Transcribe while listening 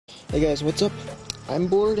Hey guys, what's up? I'm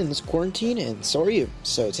bored in this quarantine, and so are you.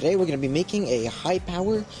 So today we're going to be making a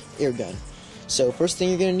high-power air gun. So first thing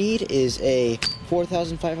you're going to need is a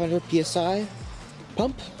 4,500 PSI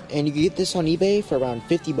pump, and you can get this on eBay for around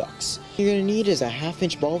 50 bucks. What you're going to need is a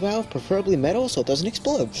half-inch ball valve, preferably metal so it doesn't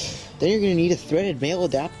explode. Then you're going to need a threaded male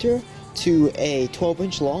adapter to a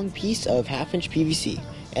 12-inch long piece of half-inch PVC,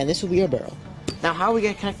 and this will be our barrel. Now, how are we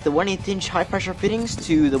going to connect the 1/8 inch high pressure fittings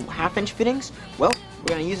to the half-inch fittings? Well,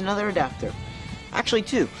 we're going to use another adapter. Actually,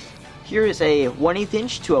 two. Here is a 1/8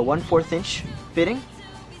 inch to a 1/4 inch fitting,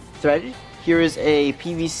 threaded. Here is a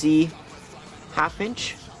PVC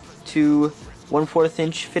half-inch to 1/4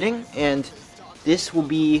 inch fitting, and this will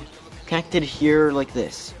be connected here like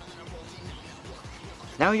this.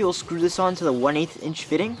 Now you'll screw this on to the 1/8 inch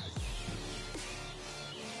fitting.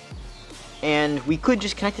 And we could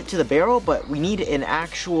just connect it to the barrel, but we need an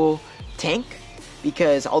actual tank,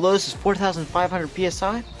 because although this is 4,500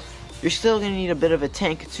 PSI, you're still going to need a bit of a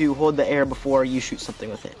tank to hold the air before you shoot something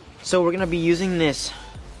with it. So we're going to be using this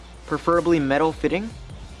preferably metal fitting,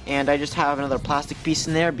 and I just have another plastic piece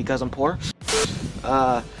in there because I'm poor.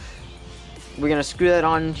 We're going to screw that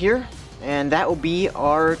on here, and that will be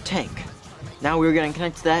our tank. Now we're going to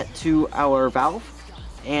connect that to our valve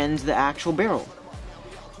and the actual barrel.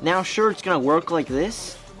 Now, sure, it's going to work like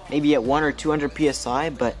this, maybe at 100 or 200 PSI,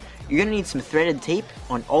 but you're going to need some threaded tape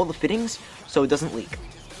on all the fittings so it doesn't leak.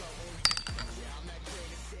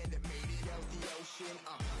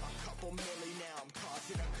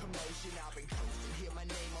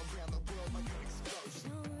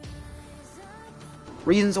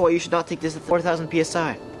 Reasons why you should not take this at 4,000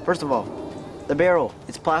 PSI. First of all, the barrel,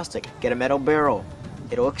 it's plastic. Get a metal barrel.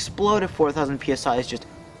 It'll explode if 4,000 PSI is just,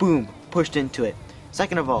 boom, pushed into it.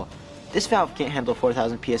 Second of all, this valve can't handle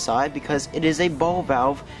 4,000 PSI because it is a ball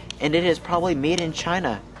valve, and it is probably made in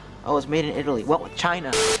China. Oh, it's made in Italy. Well,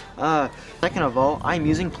 China. Second of all, I'm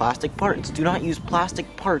using plastic parts. Do not use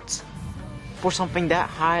plastic parts for something that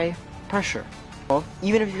high pressure. Well,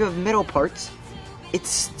 even if you have metal parts, it's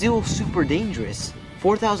still super dangerous.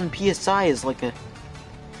 4,000 PSI is like a...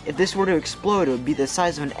 If this were to explode, it would be the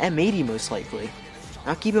size of an M80 most likely.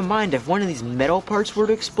 Now keep in mind, if one of these metal parts were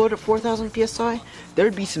to explode at 4,000 PSI, there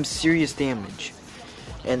would be some serious damage.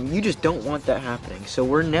 And you just don't want that happening. So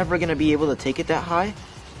we're never going to be able to take it that high.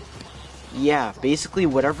 Yeah, basically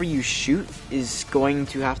whatever you shoot is going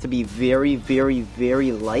to have to be very, very,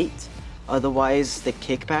 very light. Otherwise, the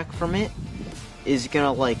kickback from it is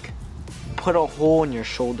going to, like, put a hole in your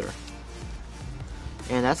shoulder.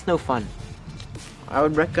 And that's no fun. I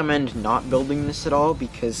would recommend not building this at all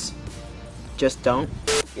because... just don't.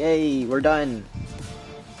 Yay, we're done.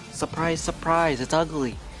 Surprise, surprise, it's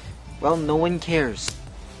ugly. Well, no one cares.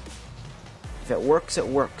 If it works,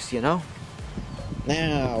 you know?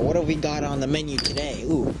 Now, what have we got on the menu today?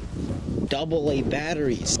 Ooh, AA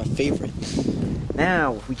batteries, my favorite.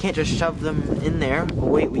 Now, we can't just shove them in there. Oh,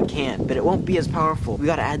 wait, we can, but it won't be as powerful. We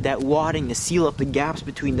gotta add that wadding to seal up the gaps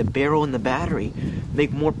between the barrel and the battery.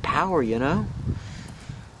 Make more power, you know?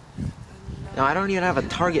 Now, I don't even have a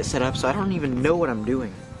target set up, so I don't even know what I'm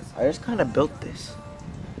doing. I just kind of built this.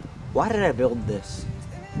 Why did I build this?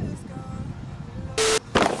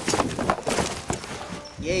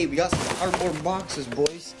 Yay, we got some cardboard boxes,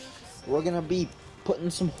 boys. We're gonna be putting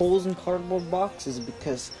some holes in cardboard boxes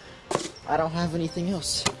because I don't have anything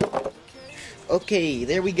else. Okay,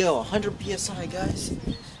 there we go. 100 PSI, guys.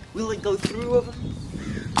 Will it go through of them?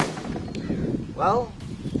 Well,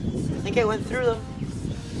 I think I went through them.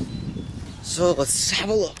 So let's have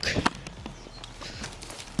a look.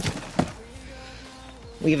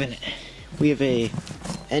 We have a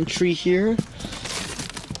entry here,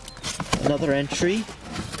 another entry,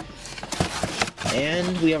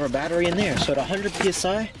 and we have our battery in there. So at 100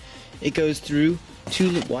 PSI, it goes through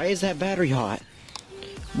two. Why is that battery hot?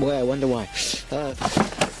 Boy, I wonder why.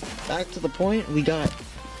 Back to the point, we got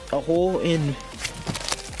a hole in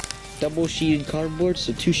double sheeted cardboard,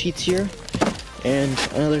 so 2 sheets here, and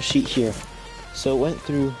another sheet here. So it went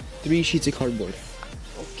through 3 sheets of cardboard.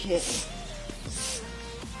 Okay.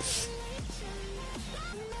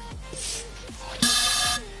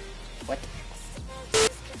 What?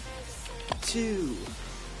 2,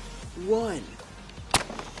 1.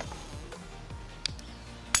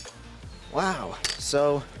 Wow.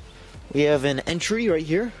 So we have an entry right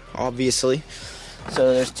here, obviously.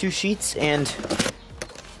 So there's 2 sheets and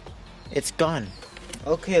it's gone.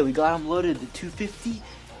 Okay, we got them loaded to 250.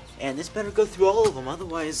 And this better go through all of them,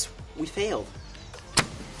 otherwise we failed.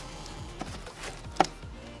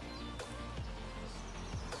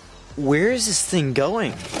 Where is this thing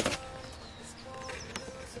going?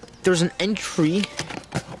 There's an entry,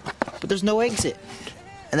 but there's no exit.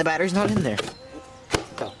 and the battery's not in there.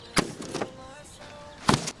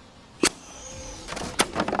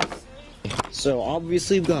 So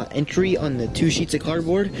obviously we've got entry on the 2 sheets of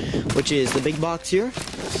cardboard, which is the big box here.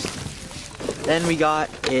 Then we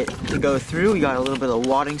got it to go through. We got a little bit of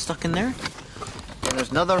wadding stuck in there. And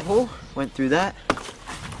there's another hole, went through that,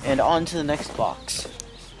 and on to the next box.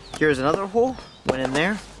 Here's another hole, went in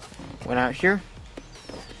there, went out here,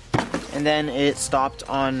 and then it stopped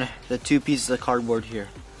on the 2 pieces of cardboard here.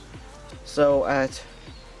 So at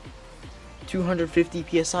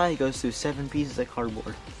 250 psi, it goes through 7 pieces of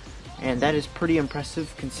cardboard. And that is pretty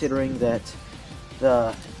impressive considering that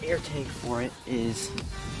the air tank for it is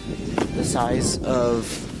the size of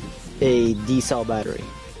a D-cell battery.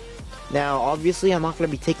 Now obviously I'm not going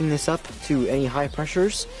to be taking this up to any high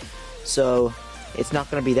pressures, so it's not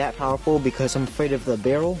going to be that powerful because I'm afraid of the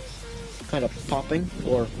barrel kind of popping,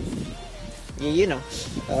 or you know.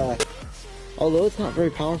 Although it's not very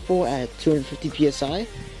powerful at 250 psi,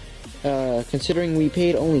 considering we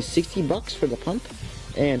paid only 60 bucks for the pump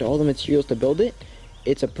and all the materials to build it,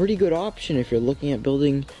 it's a pretty good option if you're looking at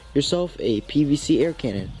building yourself a PVC air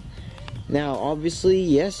cannon. Now obviously,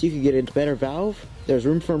 yes, you could get a better valve. There's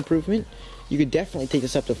room for improvement. You could definitely take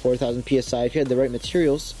this up to 4,000 psi if you had the right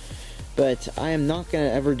materials, but I am not going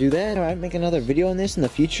to ever do that. I might make another video on this in the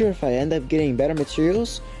future if I end up getting better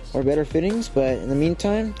materials or better fittings, but in the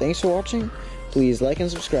meantime, thanks for watching. Please like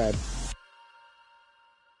and subscribe.